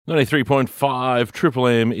93.5 Triple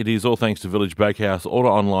M. It is all thanks to Village Bakehouse. Order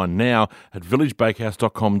online now at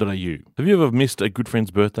villagebakehouse.com.au. Have you ever missed a good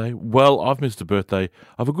friend's birthday? Well, I've missed a birthday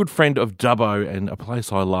of a good friend of Dubbo and a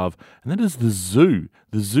place I love, and that is the Zoo.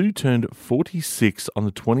 The Zoo turned 46 on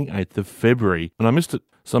the 28th of February, and I missed it.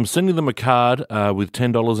 So I'm sending them a card with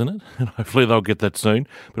 $10 in it, and hopefully they'll get that soon.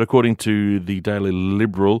 But according to the Daily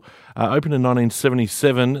Liberal, opened in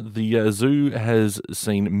 1977, the zoo has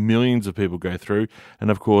seen millions of people go through,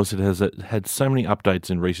 and of course it has had so many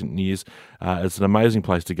updates in recent years. It's an amazing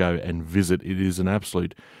place to go and visit. It is an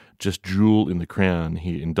absolute just jewel in the crown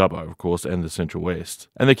here in Dubbo, of course, and the Central West.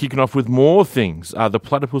 And they're kicking off with more things. The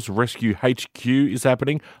Platypus Rescue HQ is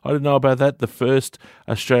happening. I didn't know about that. The first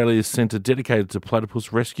Australia's centre dedicated to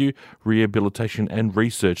platypus rescue, rehabilitation and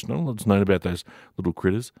research. Not a lot's known about those little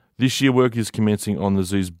critters. This year work is commencing on the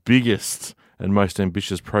zoo's biggest and most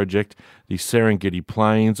ambitious project, the Serengeti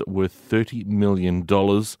Plains, worth $30 million, and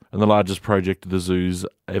the largest project the zoo's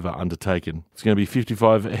ever undertaken. It's going to be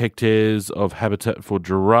 55 hectares of habitat for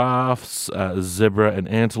giraffes, zebra and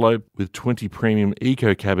antelope, with 20 premium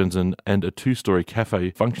eco cabins and a 2-story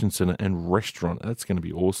cafe, function centre and restaurant. That's going to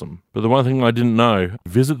be awesome. But the one thing I didn't know,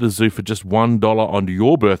 visit the zoo for just $1 on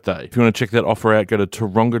your birthday. If you want to check that offer out, go to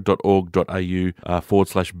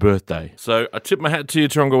taronga.org.au/birthday. So I tip my hat to you,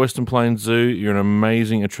 Taronga Western Plains Zoo. You're an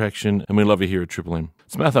amazing attraction, and we love you here at Triple M.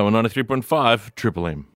 It's Matho on 93.5 Triple M.